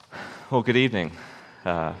Well, good evening.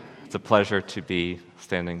 It's a pleasure to be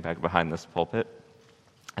standing back behind this pulpit,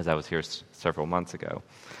 as I was here several months ago.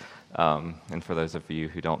 And for those of you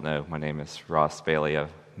who don't know, my name is Ross Bailey, a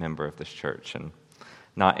member of this church, and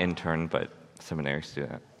not intern, but seminary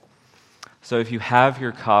student. So if you have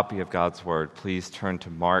your copy of God's Word, please turn to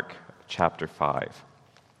Mark chapter 5,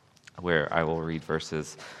 where I will read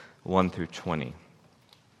verses 1 through 20.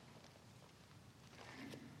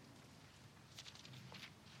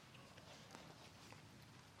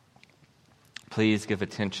 Please give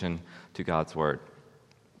attention to God's Word.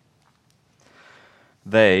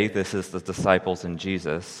 They, this is the disciples and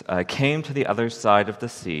Jesus, came to the other side of the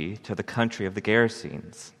sea, to the country of the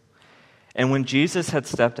Gerasenes. And when Jesus had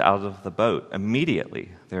stepped out of the boat,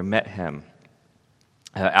 immediately there met him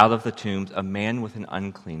out of the tombs a man with an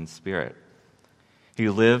unclean spirit. He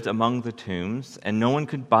lived among the tombs, and no one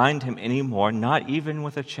could bind him anymore, not even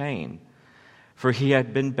with a chain. For he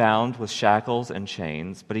had been bound with shackles and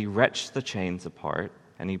chains, but he wrenched the chains apart,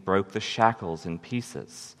 and he broke the shackles in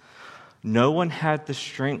pieces. No one had the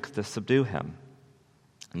strength to subdue him.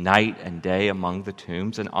 Night and day among the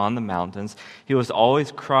tombs and on the mountains, he was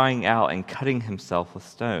always crying out and cutting himself with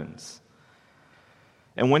stones.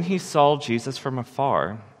 And when he saw Jesus from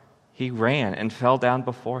afar, he ran and fell down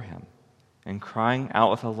before him. And crying out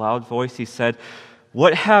with a loud voice, he said,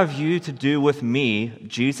 "What have you to do with me,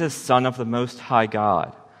 Jesus, Son of the Most High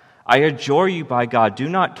God? I adjure you by God, do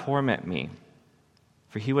not torment me."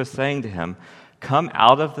 For he was saying to him, "Come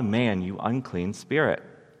out of the man, you unclean spirit."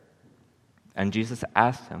 And Jesus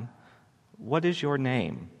asked him, "What is your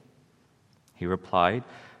name?" He replied,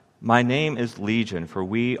 "My name is Legion, for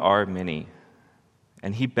we are many."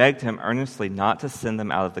 And he begged him earnestly not to send them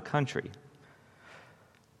out of the country.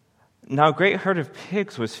 Now a great herd of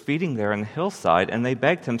pigs was feeding there on the hillside, and they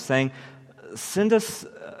begged him, saying, "Send us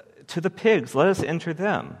to the pigs, let us enter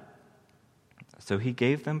them." So he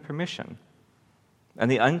gave them permission.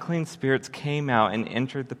 And the unclean spirits came out and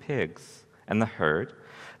entered the pigs, and the herd,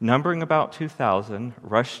 numbering about 2,000,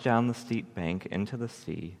 rushed down the steep bank into the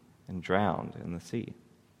sea and drowned in the sea.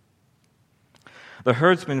 The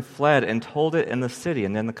herdsmen fled and told it in the city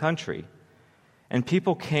and in the country. And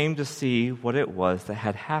people came to see what it was that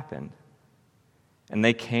had happened. And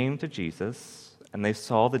they came to Jesus, and they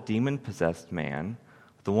saw the demon-possessed man,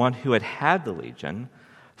 the one who had had the legion,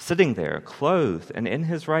 sitting there, clothed and in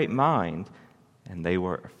his right mind, and they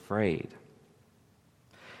were afraid.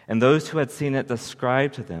 And those who had seen it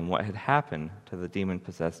described to them what had happened to the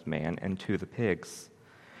demon-possessed man and to the pigs.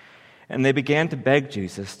 And they began to beg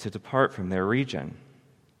Jesus to depart from their region.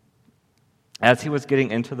 As he was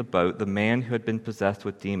getting into the boat, the man who had been possessed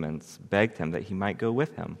with demons begged him that he might go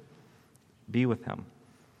with him, be with him.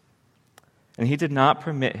 And he did not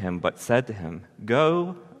permit him, but said to him,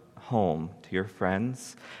 "Go home to your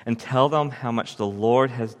friends and tell them how much the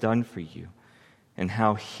Lord has done for you and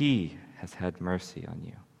how he has had mercy on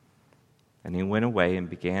you." And he went away and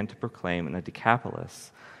began to proclaim in the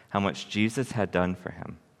Decapolis how much Jesus had done for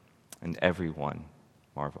him, and everyone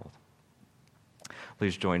marveled.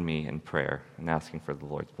 Please join me in prayer and asking for the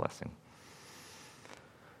Lord's blessing.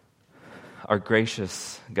 Our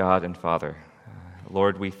gracious God and Father,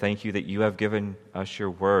 Lord, we thank you that you have given us your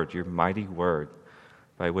word, your mighty word,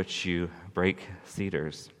 by which you break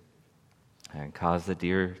cedars and cause the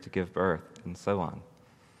deer to give birth, and so on.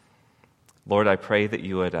 Lord, I pray that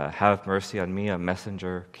you would have mercy on me, a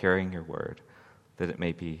messenger carrying your word, that it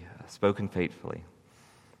may be spoken faithfully.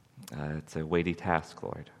 It's a weighty task,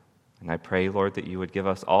 Lord. And I pray, Lord, that you would give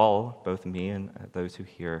us all, both me and those who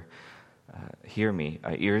hear me,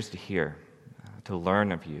 ears to hear, to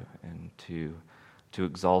learn of you, and to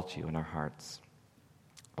exalt you in our hearts.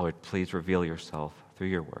 Lord, please reveal yourself through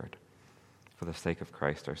your word for the sake of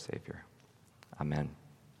Christ our Savior. Amen.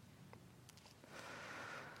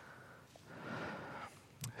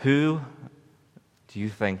 Who do you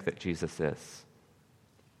think that Jesus is?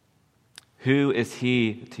 Who is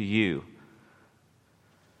he to you?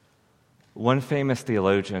 One famous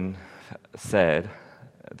theologian said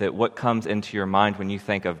that what comes into your mind when you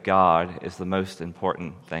think of God is the most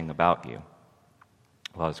important thing about you.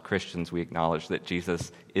 Well, as Christians, we acknowledge that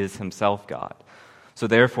Jesus is himself God. So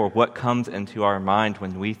therefore, what comes into our mind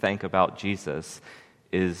when we think about Jesus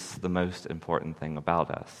is the most important thing about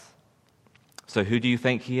us. So who do you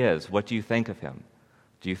think he is? What do you think of him?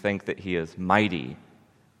 Do you think that he is mighty,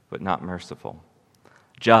 but not merciful?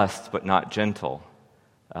 Just, but not gentle?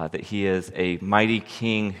 That he is a mighty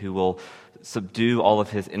king who will subdue all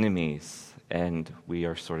of his enemies, and we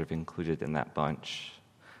are sort of included in that bunch,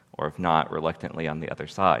 or if not, reluctantly on the other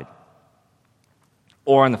side?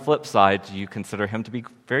 Or on the flip side, do you consider him to be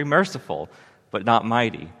very merciful, but not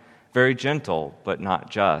mighty? very gentle but not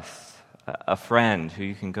just, a friend who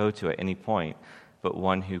you can go to at any point, but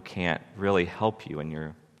one who can't really help you in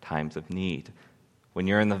your times of need. When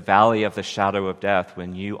you're in the valley of the shadow of death,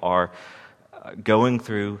 when you are going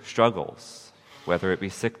through struggles, whether it be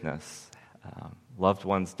sickness, loved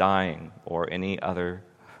ones dying, or any other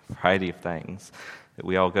variety of things that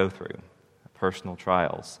we all go through, personal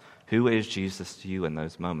trials, who is Jesus to you in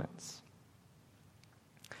those moments?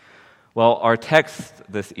 Well, our text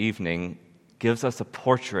this evening gives us a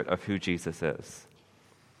portrait of who Jesus is.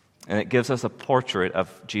 And it gives us a portrait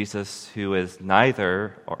of Jesus who is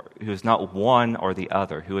neither, or who is not one or the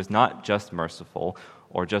other, who is not just merciful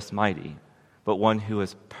or just mighty, but one who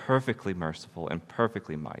is perfectly merciful and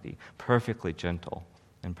perfectly mighty, perfectly gentle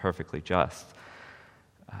and perfectly just.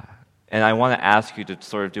 And I want to ask you to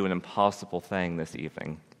sort of do an impossible thing this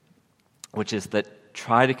evening, which is that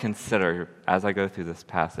try to consider, as I go through this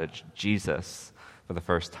passage, Jesus for the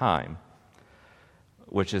first time,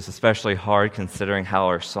 which is especially hard considering how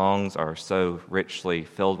our songs are so richly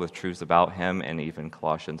filled with truths about him, and even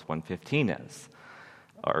Colossians 1:15 is,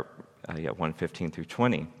 or 1:15 through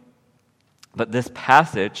 20. But this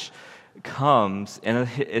passage comes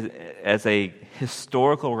as a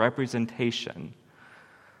historical representation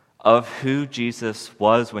of who Jesus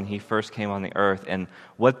was when he first came on the earth, and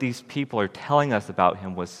what these people are telling us about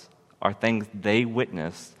him are things they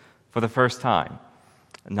witnessed for the first time.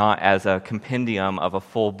 Not as a compendium of a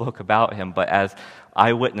full book about him, but as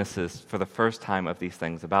eyewitnesses for the first time of these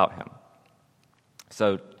things about him.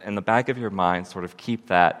 So in the back of your mind, sort of keep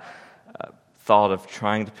that thought of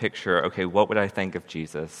trying to picture, okay, what would I think of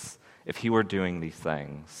Jesus if he were doing these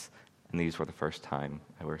things, and these were the first time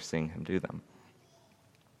I were seeing him do them.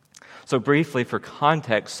 So briefly, for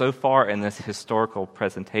context, so far in this historical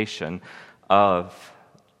presentation of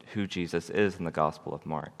who Jesus is in the Gospel of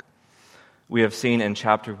Mark, we have seen in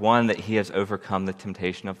chapter 1 that he has overcome the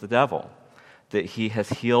temptation of the devil, that he has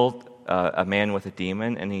healed a man with a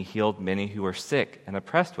demon, and he healed many who were sick and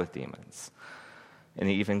oppressed with demons, and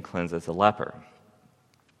he even cleanses a leper.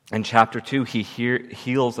 In chapter 2, he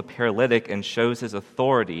heals a paralytic and shows his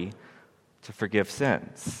authority to forgive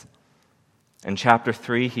sins. In chapter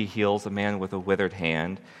 3, he heals a man with a withered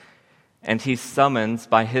hand, and he summons,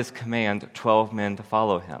 by his command, 12 men to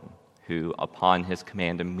follow him, who, upon his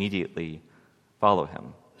command, immediately follow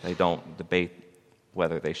him. They don't debate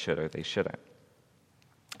whether they should or they shouldn't.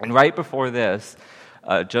 And right before this,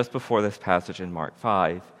 just before this passage in Mark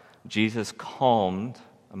 5, Jesus calmed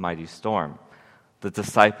a mighty storm. The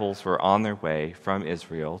disciples were on their way from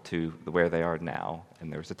Israel to where they are now,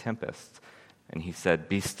 and there was a tempest. And he said,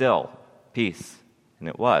 "Be still, peace," and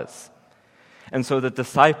it was. And so the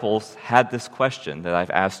disciples had this question that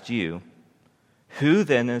I've asked you: who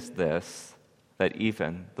then is this that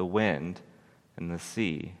even the wind and the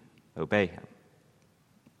sea obey him?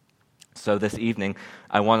 So this evening,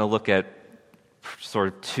 I want to look at sort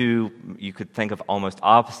of two, you could think of almost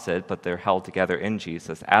opposite, but they're held together in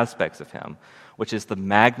Jesus, aspects of him, which is the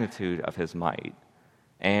magnitude of his might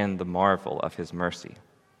and the marvel of his mercy.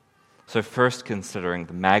 So first, considering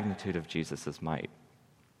the magnitude of Jesus' might,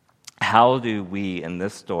 how do we in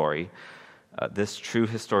this story, this true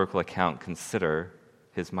historical account, consider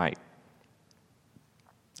his might?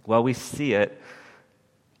 Well, we see it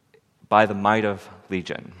by the might of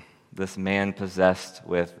Legion, this man possessed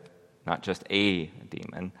with not just a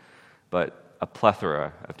demon, but a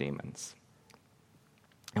plethora of demons.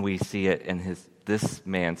 And we see it in this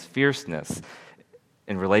man's fierceness.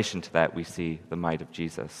 In relation to that, we see the might of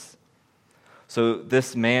Jesus. So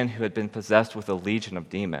this man who had been possessed with a legion of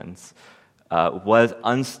demons was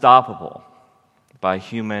unstoppable by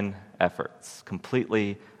human efforts,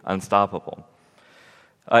 completely unstoppable.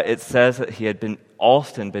 It says that he had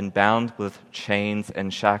often been bound with chains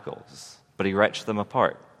and shackles, but he wrenched them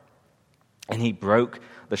apart, and he broke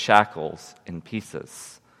the shackles in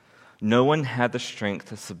pieces. No one had the strength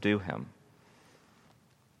to subdue him.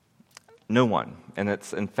 No one. And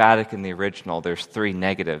it's emphatic in the original. There's 3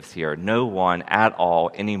 negatives here. No one at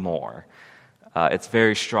all anymore. It's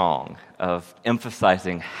very strong of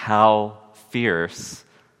emphasizing how fierce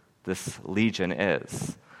this legion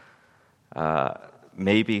is.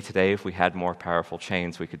 Maybe today, if we had more powerful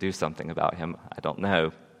chains, we could do something about him. I don't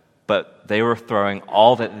know. But they were throwing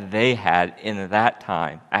all that they had in that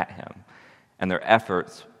time at him, and their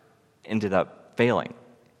efforts ended up failing.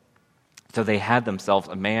 So they had themselves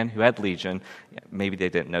a man who had legion, maybe they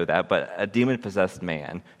didn't know that, but a demon-possessed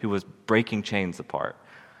man who was breaking chains apart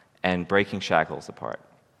and breaking shackles apart.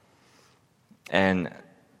 And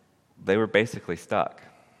they were basically stuck.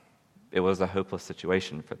 It was a hopeless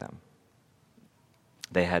situation for them.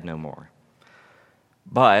 They had no more.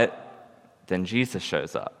 But then Jesus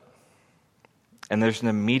shows up. And there's an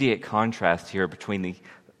immediate contrast here between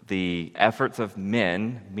the efforts of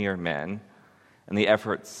men, mere men, and the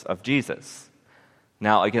efforts of Jesus.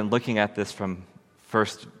 Now, again, looking at this from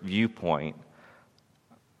first viewpoint,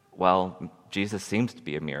 well, Jesus seems to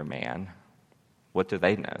be a mere man. What do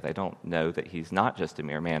they know? They don't know that he's not just a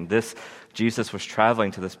mere man. Jesus was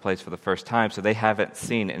traveling to this place for the first time, so they haven't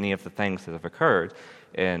seen any of the things that have occurred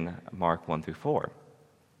in Mark 1 through 4.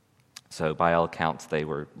 So by all accounts, they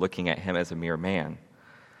were looking at him as a mere man.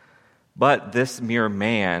 But this mere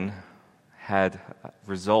man had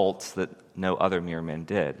results that no other mere man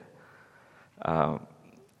did.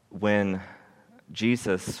 When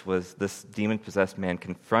this demon-possessed man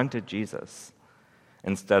confronted Jesus,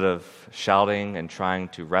 instead of shouting and trying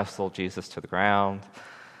to wrestle Jesus to the ground,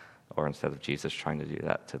 or instead of Jesus trying to do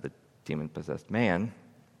that to the demon-possessed man,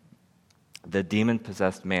 the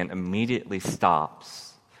demon-possessed man immediately stops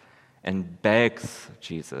and begs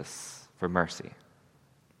Jesus for mercy.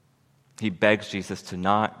 He begs Jesus to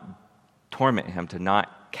not torment him, to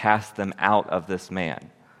not cast them out of this man.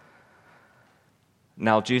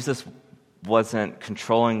 Now, Jesus wasn't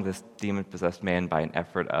controlling this demon-possessed man by an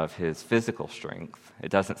effort of his physical strength. It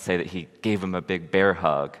doesn't say that he gave him a big bear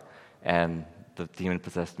hug and the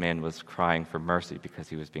demon-possessed man was crying for mercy because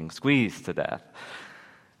he was being squeezed to death.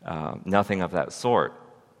 Nothing of that sort.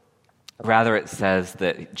 Rather, it says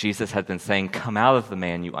that Jesus had been saying, "Come out of the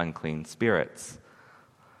man, you unclean spirits."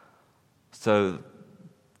 So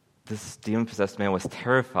this demon-possessed man was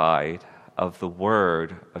terrified of the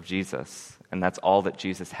word of Jesus, and that's all that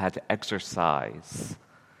Jesus had to exercise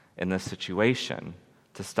in this situation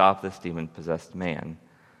to stop this demon-possessed man.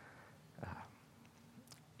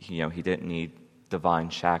 He didn't need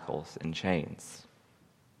divine shackles and chains.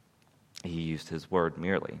 He used his word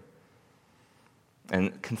merely.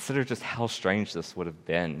 And consider just how strange this would have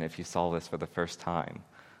been if you saw this for the first time.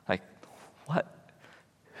 Like, what?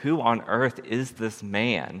 Who on earth is this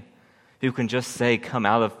man who can just say, come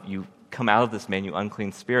out of this man, you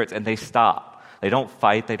unclean spirits, and they stop. They don't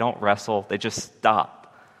fight, they don't wrestle, they just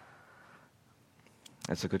stop.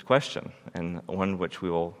 That's a good question, and one which we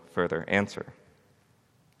will further answer.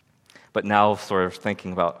 But now, sort of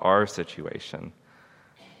thinking about our situation,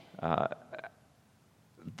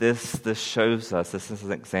 this shows us, this is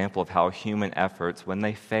an example of how human efforts, when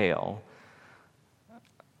they fail,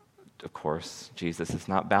 of course, Jesus is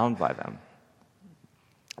not bound by them.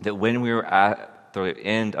 That when we were at the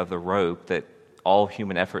end of the rope that all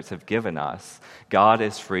human efforts have given us, God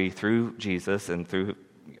is free through Jesus and through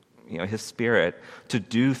His Spirit to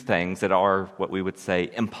do things that are what we would say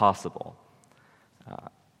impossible.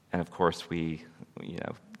 And of course,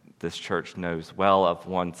 this church knows well of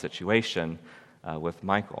one situation with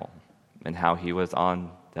Michael and how he was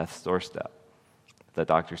on death's doorstep. The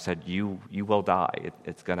doctor said, you will die.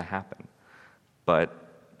 It's going to happen. But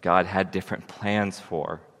God had different plans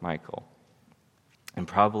for Michael. And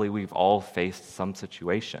probably we've all faced some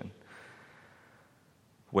situation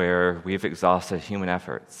where we've exhausted human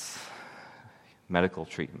efforts, medical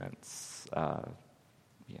treatments,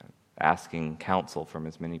 asking counsel from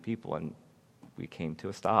as many people, and we came to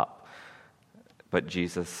a stop. But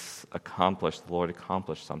the Lord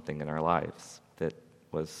accomplished something in our lives that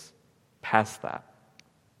was past that.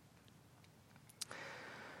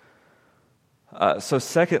 So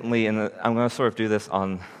secondly, and I'm going to sort of do this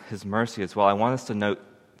on His mercy as well, I want us to note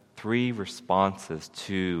three responses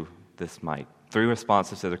to this might. Three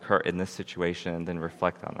responses that occur in this situation and then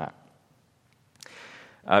reflect on that.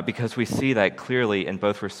 Because we see that clearly in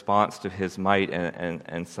both response to His might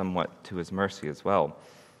and somewhat to His mercy as well.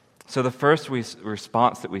 So the first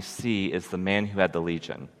response that we see is the man who had the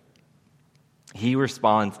legion. He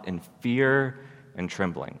responds in fear and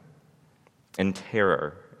trembling, in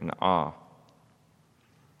terror and awe.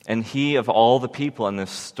 And he, of all the people in this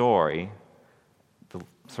story,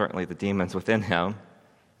 certainly the demons within him,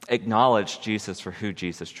 acknowledged Jesus for who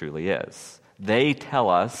Jesus truly is. They tell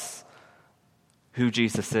us who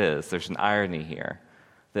Jesus is. There's an irony here,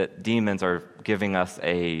 that demons are giving us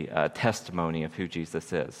a testimony of who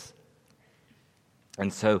Jesus is.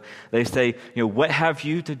 And so they say, what have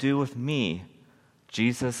you to do with me,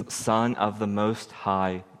 Jesus, Son of the Most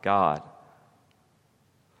High God?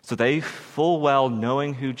 So they, full well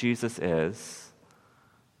knowing who Jesus is,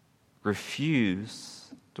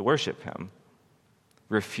 refuse to worship Him,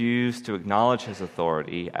 refuse to acknowledge His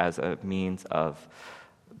authority as a means of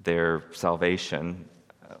their salvation,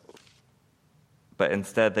 but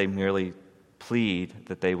instead they merely plead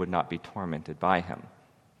that they would not be tormented by Him.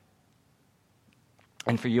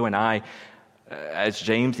 And for you and I, as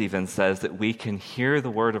James even says, that we can hear the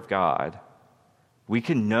Word of God, We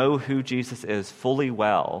can know who Jesus is fully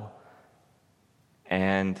well,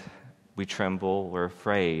 and we tremble, we're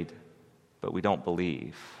afraid, but we don't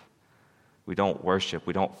believe. We don't worship,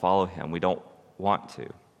 we don't follow him, we don't want to.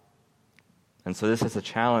 And so this is a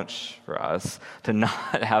challenge for us to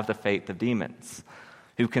not have the faith of demons,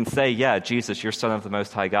 who can say, yeah, Jesus, you're Son of the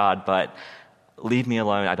Most High God, but leave me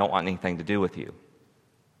alone, I don't want anything to do with you.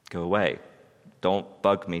 Go away. Don't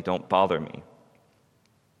bug me, don't bother me.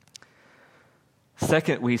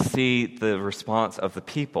 Second, we see the response of the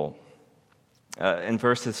people. In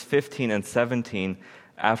verses 15 and 17,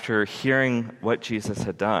 after hearing what Jesus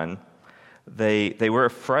had done, they were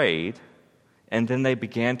afraid, and then they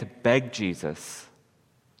began to beg Jesus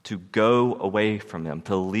to go away from them,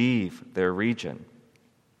 to leave their region.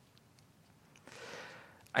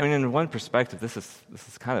 I mean, in one perspective, this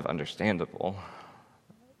is kind of understandable.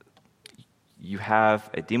 You have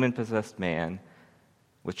a demon-possessed man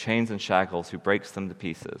with chains and shackles who breaks them to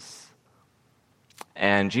pieces.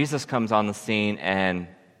 And Jesus comes on the scene and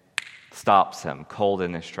stops him cold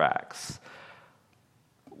in his tracks.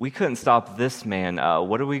 We couldn't stop this man.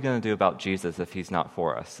 What are we going to do about Jesus if he's not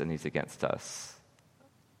for us and he's against us?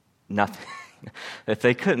 Nothing. If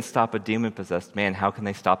they couldn't stop a demon-possessed man, how can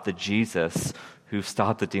they stop the Jesus who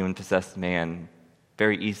stopped the demon-possessed man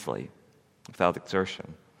very easily, without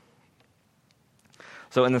exertion?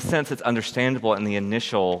 So in a sense, it's understandable in the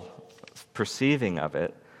initial perceiving of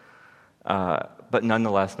it, but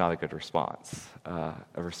nonetheless not a good response, a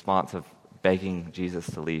response of begging Jesus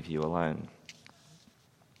to leave you alone.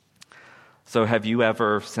 So have you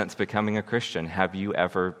ever, since becoming a Christian, have you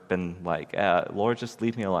ever been like, Lord, just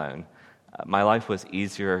leave me alone? My life was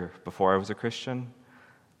easier before I was a Christian.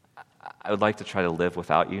 I would like to try to live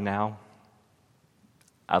without you now.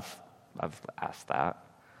 I've asked that.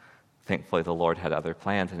 Thankfully, the Lord had other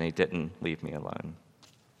plans, and he didn't leave me alone.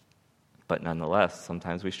 But nonetheless,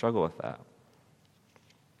 sometimes we struggle with that.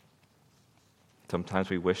 Sometimes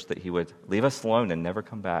we wish that he would leave us alone and never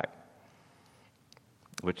come back,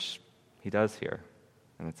 which he does here.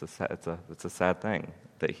 And it's a sad thing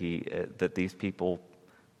that these people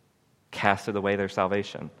casted away their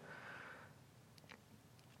salvation,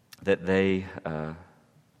 that they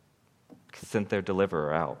sent their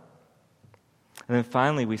deliverer out. And then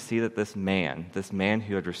finally, we see that this man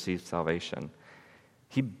who had received salvation,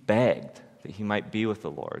 he begged that he might be with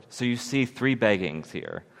the Lord. So you see three beggings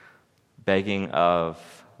here. Begging of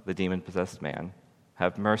the demon-possessed man,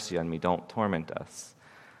 have mercy on me, don't torment us.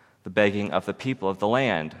 The begging of the people of the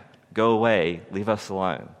land, go away, leave us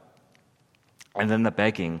alone. And then the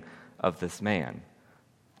begging of this man,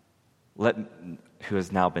 who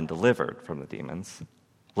has now been delivered from the demons,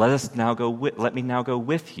 let me now go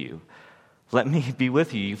with you. Let me be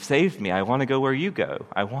with you. You've saved me. I want to go where you go.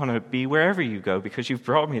 I want to be wherever you go because you've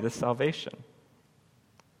brought me this salvation.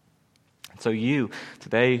 So you,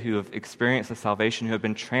 today, who have experienced the salvation, who have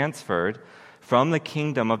been transferred from the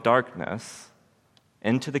kingdom of darkness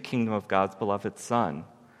into the kingdom of God's beloved Son,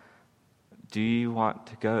 do you want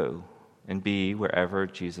to go and be wherever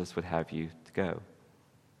Jesus would have you to go?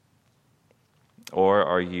 Or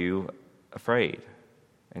are you afraid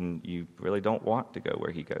and you really don't want to go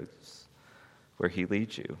where he goes, where he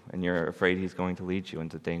leads you, and you're afraid he's going to lead you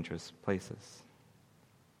into dangerous places?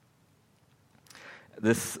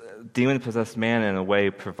 This demon-possessed man, in a way,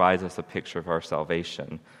 provides us a picture of our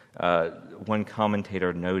salvation. One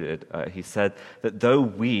commentator noted, he said that though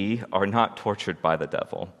we are not tortured by the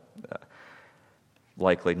devil,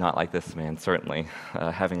 likely not like this man, certainly,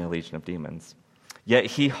 having a legion of demons, yet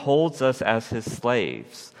he holds us as his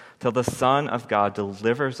slaves till the Son of God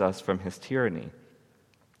delivers us from his tyranny.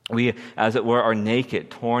 We, as it were, are naked,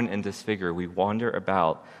 torn, and disfigured. We wander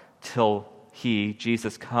about till he,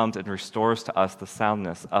 Jesus, comes and restores to us the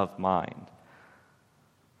soundness of mind.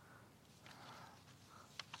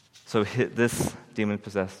 So this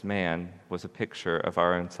demon-possessed man was a picture of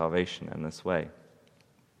our own salvation in this way.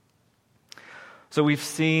 So we've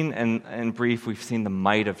seen, in brief, we've seen the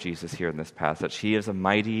might of Jesus here in this passage. He is a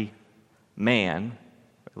mighty man,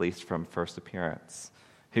 at least from first appearance,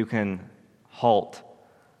 who can halt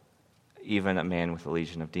even a man with a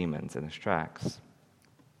legion of demons in his tracks.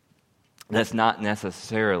 That's not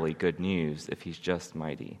necessarily good news if he's just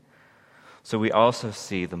mighty. So we also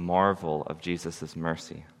see the marvel of Jesus'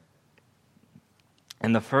 mercy.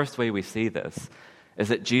 And the first way we see this is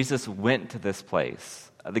that Jesus went to this place.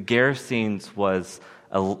 The Gerasenes was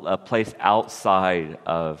a place outside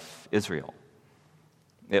of Israel.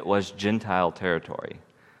 It was Gentile territory.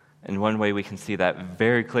 And one way we can see that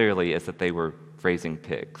very clearly is that they were raising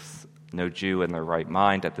pigs. No Jew in their right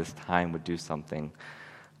mind at this time would do something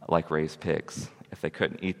like raise pigs. If they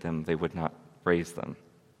couldn't eat them, they would not raise them.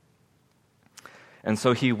 And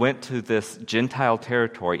so he went to this Gentile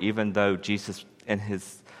territory, even though Jesus, in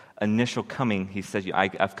his initial coming, he said,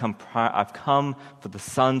 I've come for the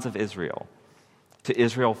sons of Israel, to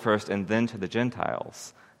Israel first and then to the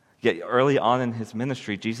Gentiles. Yet early on in his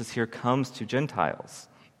ministry, Jesus here comes to Gentiles,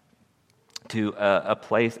 to a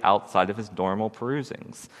place outside of his normal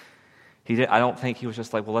perusings. I don't think he was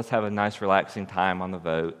just like, well, let's have a nice relaxing time on the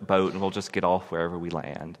boat and we'll just get off wherever we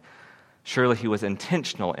land. Surely he was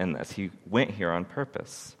intentional in this. He went here on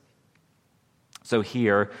purpose. So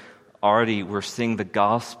here, already we're seeing the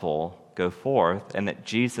gospel go forth, and that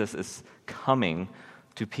Jesus is coming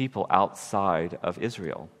to people outside of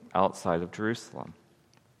Israel, outside of Jerusalem,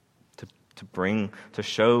 to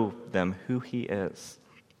show them who he is.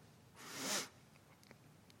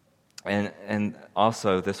 And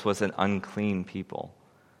also, this was an unclean people.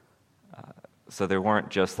 So they weren't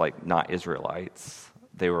just like not Israelites.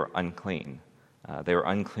 They were unclean. They were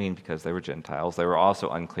unclean because they were Gentiles. They were also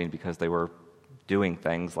unclean because they were doing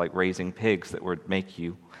things like raising pigs that would make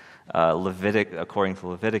you, according to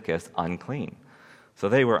Leviticus, unclean. So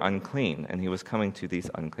they were unclean, and he was coming to these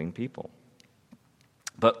unclean people.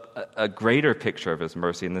 But a greater picture of his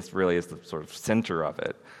mercy, and this really is the sort of center of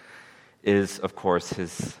it, is, of course,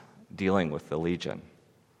 his dealing with the legion.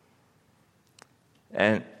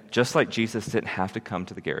 And just like Jesus didn't have to come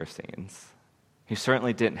to the Gerasenes, he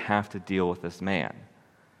certainly didn't have to deal with this man.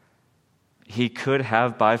 He could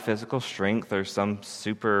have, by physical strength or some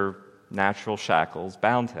supernatural shackles,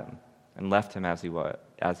 bound him and left him as he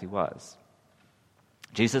was.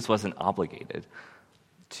 Jesus wasn't obligated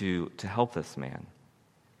to help this man.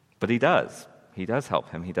 But he does. He does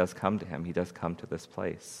help him. He does come to him. He does come to this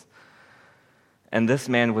place. And this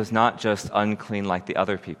man was not just unclean like the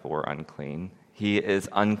other people were unclean. He is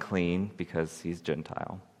unclean because he's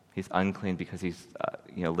Gentile. He's unclean because he's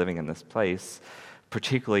living in this place,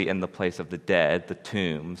 particularly in the place of the dead, the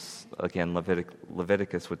tombs. Again,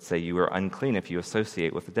 Leviticus would say you are unclean if you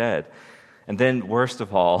associate with the dead. And then, worst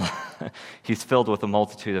of all, he's filled with a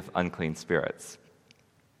multitude of unclean spirits.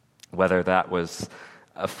 Whether that was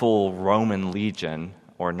a full Roman legion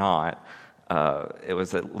or not, it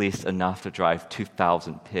was at least enough to drive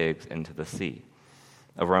 2,000 pigs into the sea.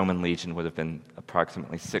 A Roman legion would have been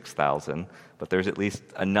approximately 6,000, but there's at least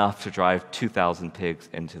enough to drive 2,000 pigs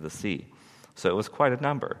into the sea. So it was quite a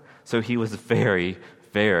number. So he was very,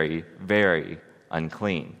 very, very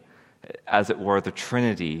unclean, as it were the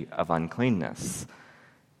trinity of uncleanness.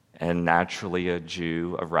 And naturally a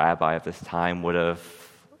Jew, a rabbi of this time, would have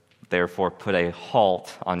therefore put a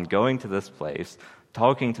halt on going to this place,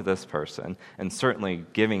 talking to this person, and certainly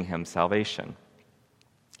giving him salvation.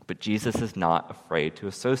 But Jesus is not afraid to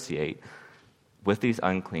associate with these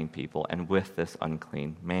unclean people and with this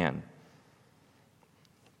unclean man.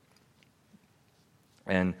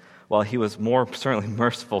 And while he was certainly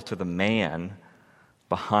merciful to the man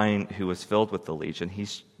behind who was filled with the legion,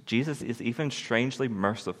 Jesus is even strangely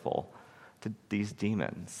merciful to these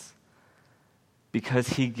demons, because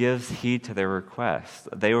he gives heed to their requests.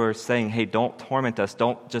 They were saying, hey, don't torment us.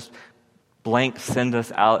 Don't just blank send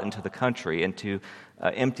us out into the country, into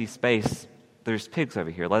empty space. There's pigs over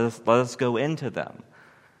here. Let us go into them.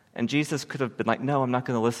 And Jesus could have been like, no, I'm not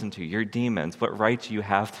going to listen to you. You're demons. What right do you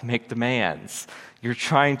have to make demands? You're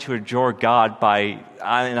trying to adjure God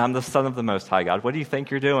and I'm the Son of the Most High God. What do you think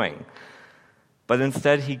you're doing? But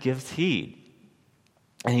instead, he gives heed.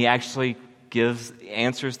 And he actually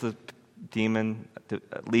answers the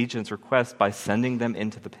legion's request by sending them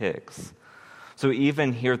into the pigs. So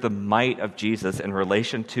even here, the might of Jesus in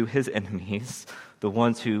relation to his enemies, the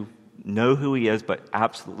ones who know who he is but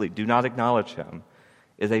absolutely do not acknowledge him,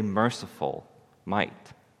 is a merciful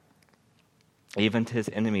might. Even to his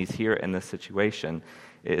enemies here in this situation,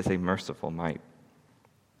 it is a merciful might.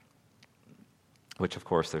 Which, of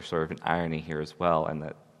course, there's sort of an irony here as well, and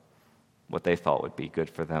that what they thought would be good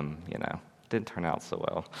for them, didn't turn out so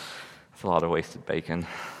well. It's a lot of wasted bacon.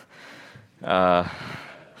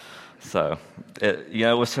 So,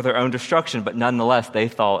 it was to their own destruction, but nonetheless, they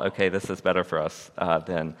thought, okay, this is better for us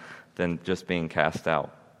than just being cast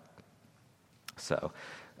out. So,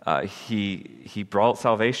 he brought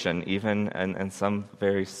salvation, even in some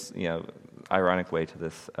very, ironic way to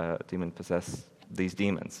this these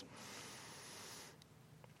demons.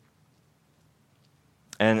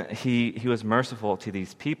 And he was merciful to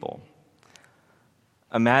these people.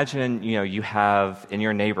 Imagine, you have in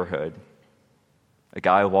your neighborhood a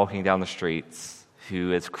guy walking down the streets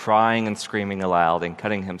who is crying and screaming aloud and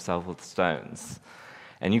cutting himself with stones.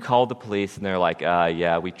 And you call the police and they're like,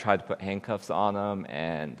 yeah, we tried to put handcuffs on him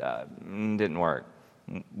and didn't work.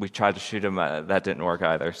 We tried to shoot him. That didn't work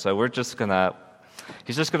either. So he's just going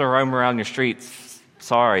to roam around your streets.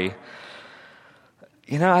 Sorry.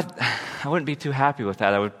 I wouldn't be too happy with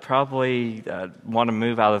that. I would probably want to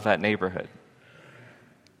move out of that neighborhood.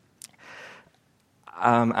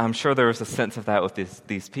 I'm sure there was a sense of that with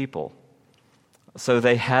these people. So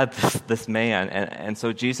they had this man, and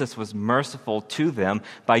so Jesus was merciful to them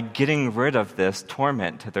by getting rid of this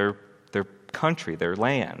torment to their country, their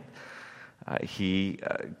land. He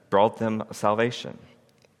brought them salvation.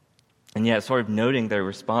 And yet, sort of noting their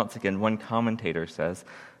response again, one commentator says,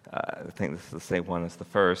 I think this is the same one as the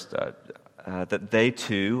first, that they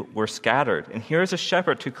too were scattered. And here is a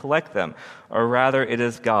shepherd to collect them, or rather it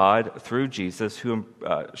is God, through Jesus, who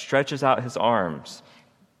stretches out his arms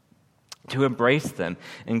to embrace them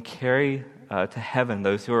and carry to heaven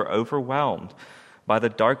those who are overwhelmed by the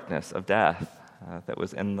darkness of death that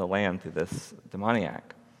was in the land through this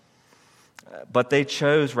demoniac. But they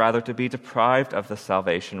chose rather to be deprived of the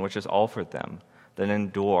salvation which is offered them than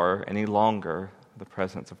endure any longer the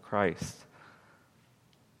presence of Christ.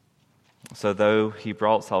 So though he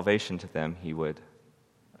brought salvation to them, they would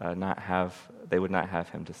not have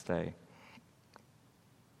him to stay.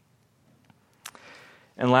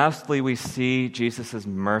 And lastly, we see Jesus'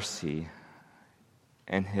 mercy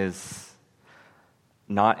and his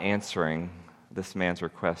not answering this man's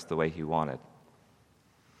request the way he wanted.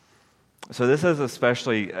 So this is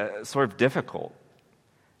especially sort of difficult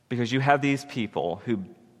because you have these people who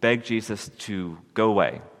beg Jesus to go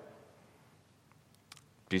away.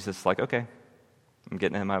 Jesus is like, okay, I'm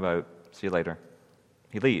getting in my boat. See you later.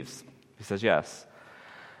 He leaves. He says yes.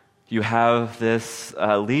 You have this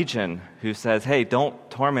legion who says, hey, don't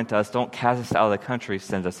torment us, don't cast us out of the country,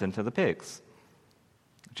 send us into the pigs.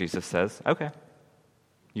 Jesus says, okay,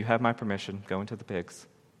 you have my permission, go into the pigs.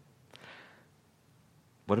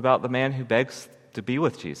 What about the man who begs to be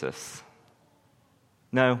with Jesus?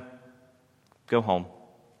 No, go home.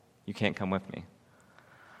 You can't come with me.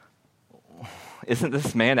 Isn't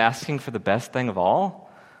this man asking for the best thing of all?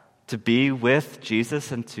 To be with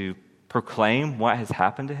Jesus and to proclaim what has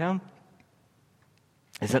happened to him?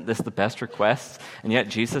 Isn't this the best request? And yet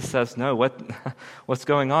Jesus says no. What's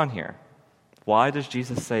going on here? Why does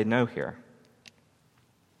Jesus say no here?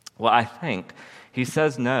 Well, I think he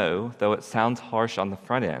says no, though it sounds harsh on the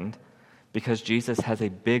front end, because Jesus has a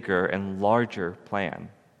bigger and larger plan,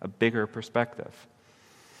 a bigger perspective.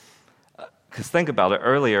 Because think about it.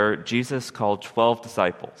 Earlier, Jesus called 12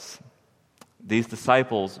 disciples. These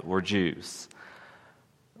disciples were Jews.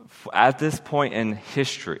 At this point in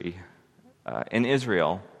history, in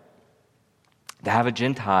Israel, to have a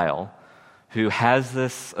Gentile who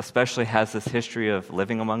especially has this history of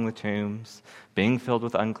living among the tombs, being filled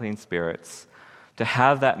with unclean spirits, to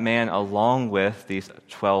have that man along with these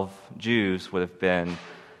 12 Jews would have been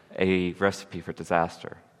a recipe for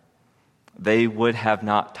disaster. They would have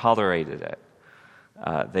not tolerated it.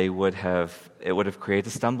 It would have created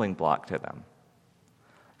a stumbling block to them.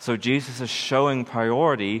 So Jesus is showing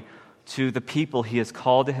priority to the people he has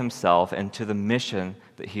called to himself and to the mission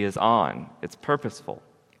that he is on. It's purposeful.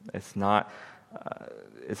 It's not.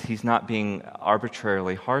 He's not being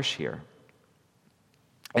arbitrarily harsh here.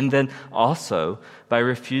 And then also, by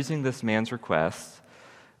refusing this man's request,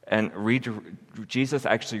 and Jesus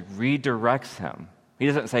actually redirects him. He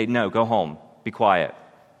doesn't say, no, go home, be quiet,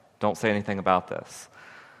 don't say anything about this.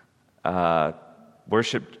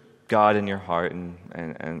 Worship God in your heart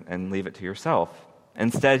and leave it to yourself.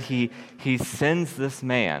 Instead, he sends this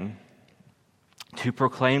man to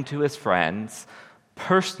proclaim to his friends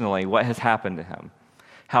personally what has happened to him,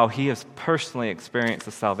 how he has personally experienced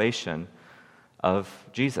the salvation of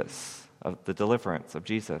Jesus, of the deliverance of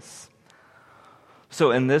Jesus. So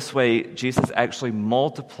in this way, Jesus actually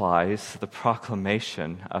multiplies the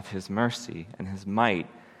proclamation of his mercy and his might.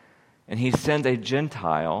 And he sends a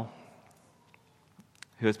Gentile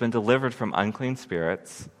who has been delivered from unclean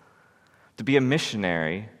spirits to be a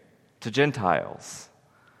missionary to Gentiles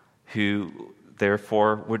who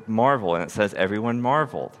therefore would marvel. And it says everyone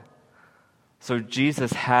marveled. So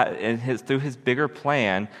Jesus through his bigger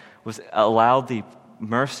plan, was allowed the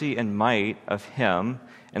mercy and might of him,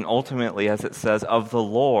 and ultimately, as it says, of the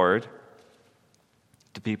Lord,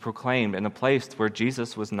 to be proclaimed in a place where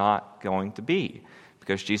Jesus was not going to be,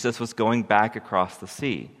 because Jesus was going back across the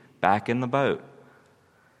sea, back in the boat.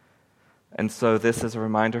 And so this is a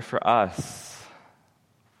reminder for us.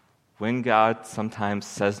 When God sometimes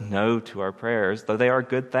says no to our prayers, though they are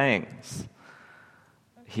good things,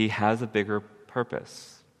 he has a bigger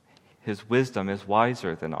purpose. His wisdom is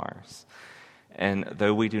wiser than ours. And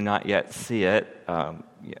though we do not yet see it,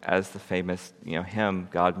 as the famous hymn,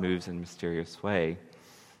 God moves in a mysterious way,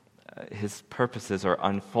 his purposes are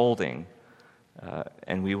unfolding,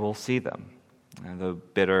 and we will see them. And though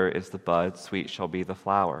bitter is the bud, sweet shall be the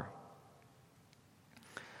flower.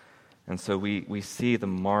 And so we see the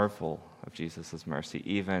marvel of Jesus' mercy,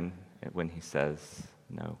 even when he says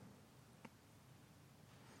no.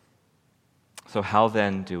 So how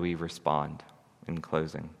then do we respond in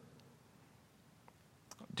closing?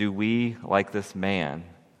 Do we, like this man,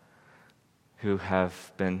 who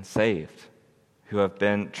have been saved, who have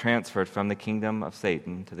been transferred from the kingdom of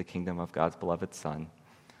Satan to the kingdom of God's beloved Son,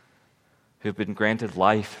 who've been granted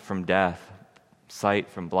life from death, sight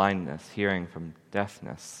from blindness, hearing from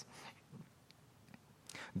deafness,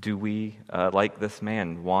 do we, like this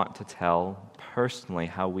man, want to tell personally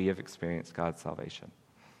how we have experienced God's salvation?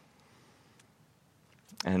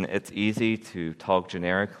 And it's easy to talk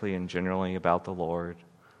generically and generally about the Lord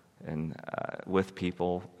and with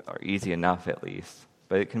people, or easy enough at least.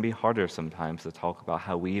 But it can be harder sometimes to talk about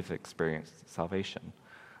how we've experienced salvation,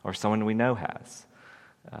 or someone we know has.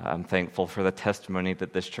 I'm thankful for the testimony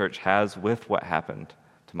that this church has with what happened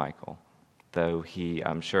to Michael. Though he,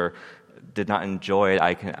 I'm sure, did not enjoy it,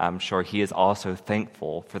 I'm sure he is also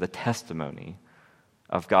thankful for the testimony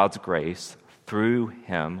of God's grace through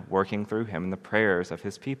him, working through him in the prayers of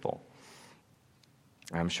his people.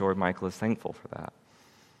 I'm sure Michael is thankful for that.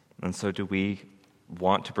 And so do we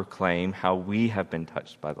want to proclaim how we have been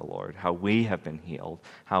touched by the Lord, how we have been healed,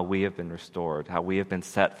 how we have been restored, how we have been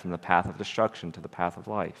set from the path of destruction to the path of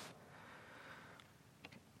life?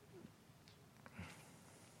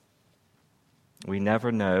 We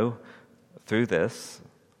never know through this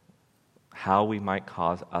how we might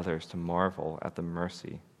cause others to marvel at the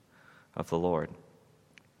mercy of the Lord.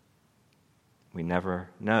 We never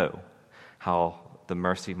know how the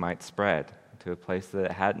mercy might spread to a place that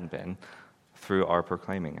it hadn't been through our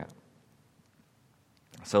proclaiming it.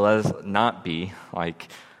 So let us not be like,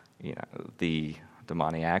 the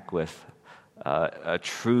demoniac with a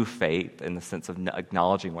true faith in the sense of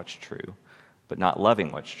acknowledging what's true, but not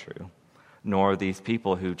loving what's true. Nor these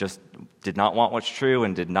people who just did not want what's true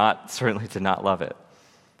and certainly did not love it,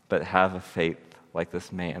 but have a faith like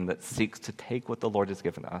this man that seeks to take what the Lord has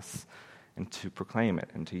given us and to proclaim it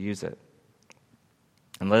and to use it.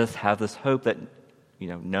 And let us have this hope that,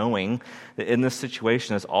 knowing that in this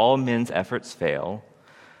situation, as all men's efforts fail,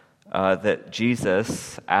 that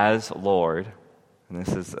Jesus as Lord, and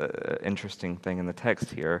this is an interesting thing in the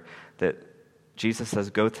text here, that Jesus says,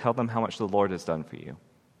 go tell them how much the Lord has done for you.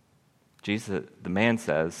 The man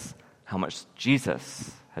says how much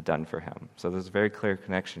Jesus had done for him. So there's a very clear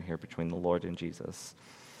connection here between the Lord and Jesus.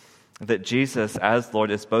 That Jesus, as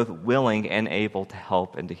Lord, is both willing and able to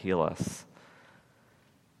help and to heal us.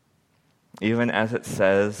 Even as it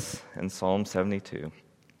says in Psalm 72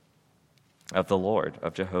 of the Lord,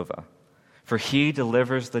 of Jehovah, for he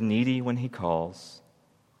delivers the needy when he calls,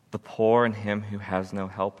 the poor and him who has no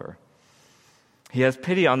helper. He has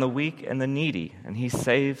pity on the weak and the needy, and he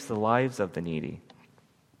saves the lives of the needy.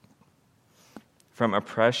 From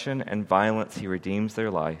oppression and violence he redeems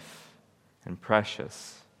their life, and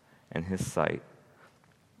precious in his sight.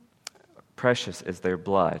 Precious is their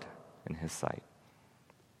blood in his sight.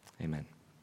 Amen.